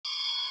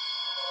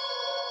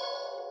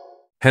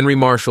Henry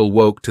Marshall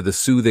woke to the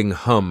soothing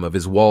hum of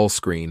his wall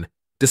screen,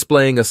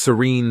 displaying a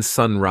serene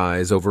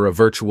sunrise over a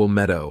virtual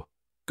meadow.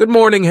 "Good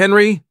morning,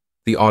 Henry,"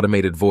 the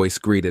automated voice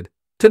greeted.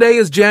 "Today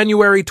is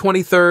January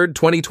 23rd,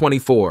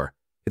 2024.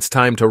 It's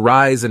time to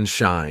rise and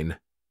shine."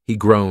 He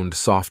groaned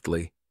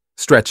softly,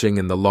 stretching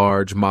in the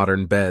large,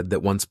 modern bed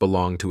that once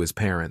belonged to his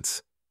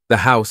parents. The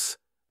house,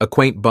 a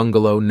quaint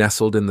bungalow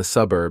nestled in the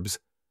suburbs,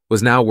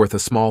 was now worth a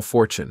small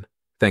fortune,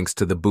 thanks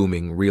to the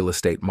booming real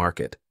estate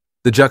market.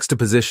 The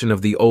juxtaposition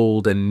of the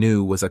old and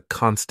new was a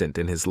constant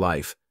in his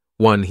life,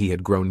 one he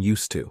had grown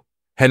used to.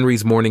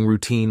 Henry's morning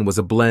routine was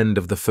a blend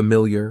of the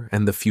familiar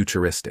and the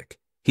futuristic.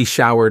 He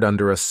showered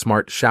under a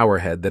smart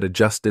showerhead that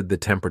adjusted the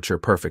temperature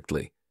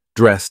perfectly,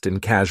 dressed in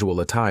casual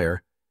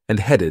attire, and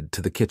headed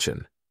to the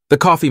kitchen. The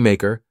coffee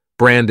maker,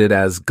 branded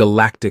as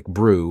Galactic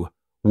Brew,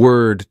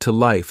 whirred to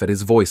life at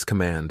his voice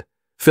command,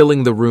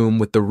 filling the room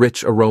with the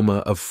rich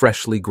aroma of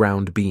freshly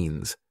ground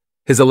beans.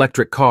 His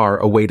electric car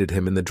awaited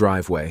him in the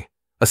driveway,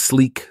 a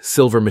sleek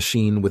silver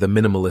machine with a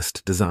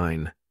minimalist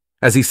design.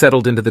 As he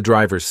settled into the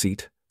driver's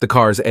seat, the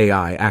car's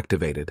AI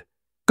activated.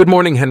 "Good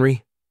morning,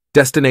 Henry.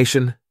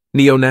 Destination,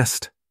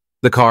 NeoNest."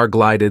 The car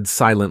glided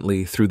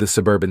silently through the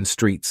suburban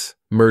streets,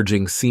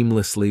 merging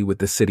seamlessly with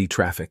the city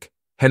traffic.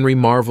 Henry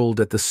marveled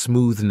at the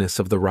smoothness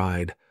of the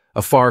ride,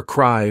 a far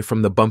cry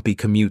from the bumpy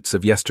commutes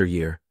of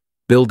yesteryear.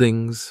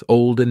 Buildings,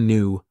 old and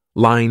new,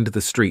 lined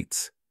the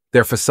streets,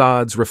 their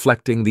facades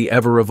reflecting the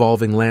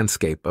ever-evolving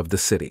landscape of the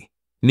city.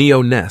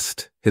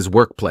 NeoNest, his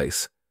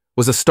workplace,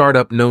 was a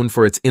startup known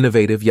for its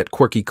innovative yet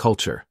quirky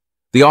culture.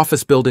 The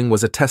office building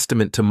was a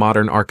testament to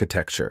modern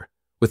architecture,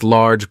 with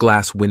large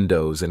glass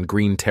windows and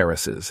green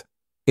terraces.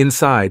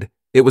 Inside,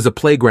 it was a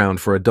playground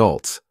for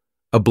adults,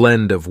 a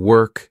blend of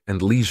work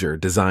and leisure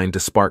designed to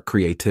spark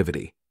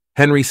creativity.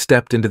 Henry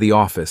stepped into the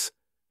office,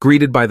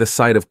 greeted by the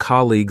sight of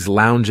colleagues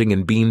lounging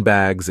in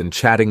beanbags and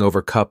chatting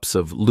over cups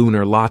of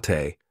lunar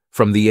latte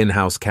from the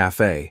in-house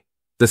cafe.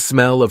 The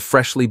smell of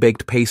freshly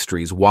baked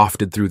pastries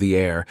wafted through the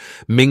air,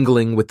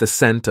 mingling with the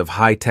scent of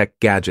high-tech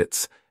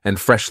gadgets and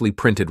freshly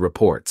printed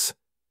reports.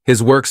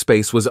 His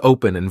workspace was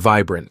open and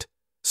vibrant,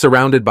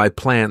 surrounded by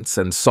plants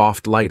and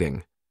soft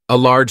lighting. A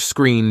large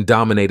screen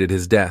dominated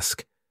his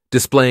desk,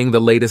 displaying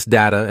the latest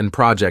data and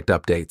project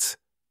updates.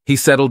 He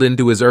settled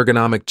into his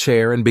ergonomic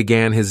chair and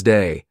began his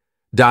day,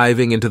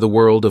 diving into the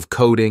world of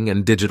coding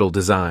and digital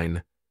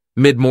design.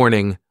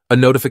 Mid-morning, a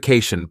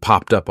notification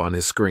popped up on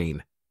his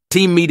screen.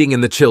 "Team meeting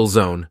in the chill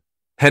zone."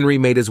 Henry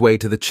made his way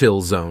to the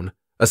chill zone,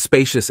 a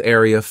spacious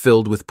area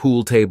filled with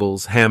pool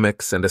tables,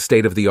 hammocks, and a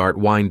state-of-the-art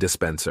wine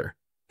dispenser.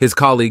 His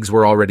colleagues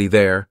were already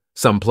there,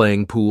 some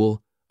playing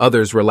pool,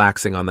 others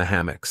relaxing on the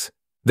hammocks.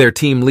 Their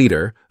team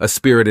leader, a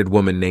spirited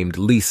woman named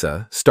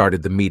Lisa,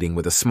 started the meeting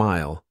with a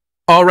smile.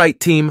 "All right,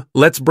 team,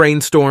 let's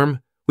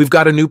brainstorm. We've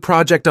got a new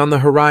project on the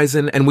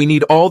horizon, and we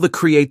need all the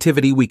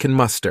creativity we can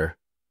muster."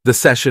 The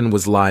session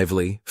was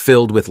lively,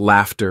 filled with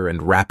laughter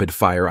and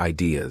rapid-fire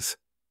ideas.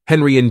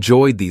 Henry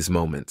enjoyed these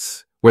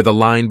moments, where the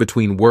line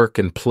between work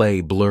and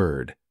play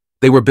blurred.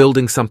 They were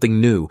building something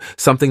new,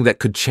 something that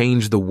could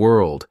change the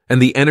world,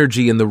 and the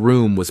energy in the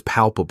room was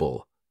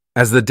palpable.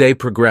 As the day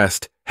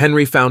progressed,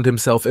 Henry found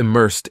himself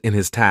immersed in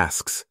his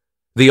tasks.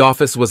 The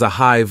office was a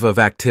hive of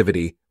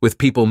activity, with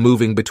people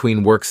moving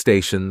between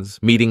workstations,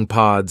 meeting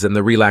pods, and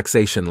the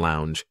relaxation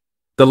lounge.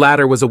 The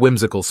latter was a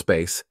whimsical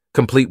space,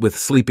 complete with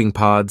sleeping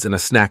pods and a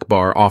snack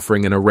bar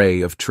offering an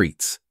array of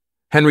treats.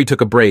 Henry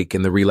took a break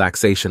in the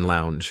relaxation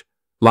lounge,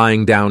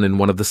 lying down in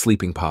one of the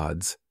sleeping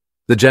pods.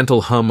 The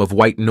gentle hum of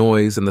white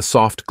noise and the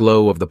soft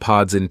glow of the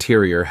pod's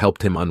interior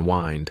helped him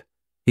unwind.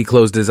 He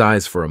closed his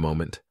eyes for a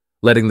moment,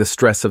 letting the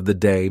stress of the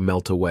day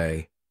melt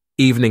away.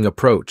 Evening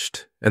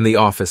approached, and the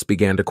office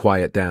began to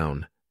quiet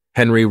down.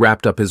 Henry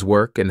wrapped up his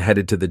work and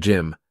headed to the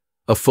gym,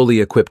 a fully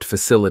equipped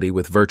facility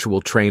with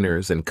virtual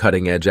trainers and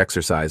cutting-edge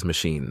exercise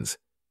machines.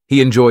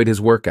 He enjoyed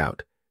his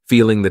workout,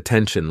 feeling the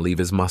tension leave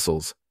his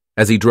muscles.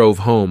 As he drove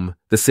home,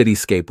 the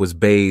cityscape was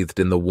bathed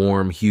in the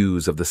warm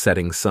hues of the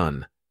setting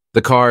sun.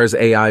 The car's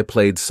AI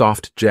played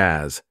soft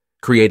jazz,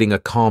 creating a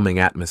calming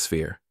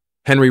atmosphere.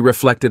 Henry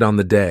reflected on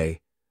the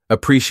day,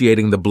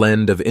 appreciating the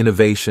blend of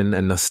innovation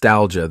and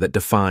nostalgia that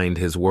defined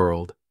his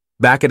world.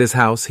 Back at his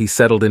house, he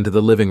settled into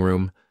the living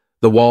room,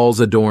 the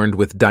walls adorned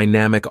with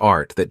dynamic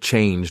art that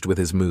changed with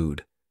his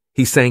mood.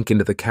 He sank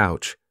into the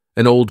couch,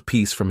 an old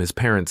piece from his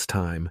parents'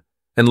 time,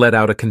 and let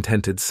out a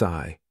contented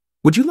sigh.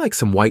 "Would you like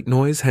some white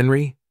noise,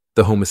 Henry?"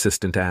 the home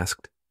assistant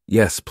asked.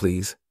 "Yes,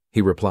 please," he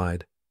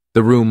replied.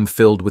 The room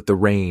filled with the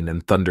rain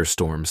and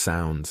thunderstorm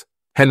sounds.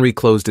 Henry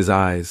closed his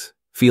eyes,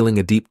 feeling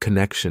a deep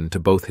connection to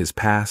both his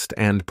past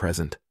and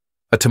present.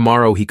 A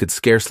tomorrow he could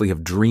scarcely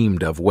have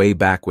dreamed of way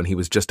back when he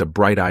was just a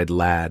bright-eyed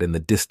lad in the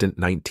distant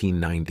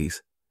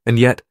 1990s. And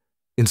yet,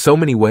 in so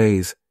many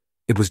ways,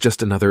 it was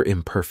just another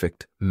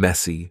imperfect,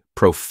 messy,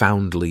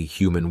 profoundly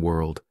human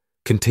world,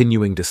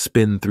 continuing to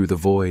spin through the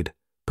void,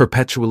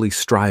 perpetually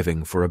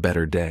striving for a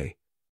better day.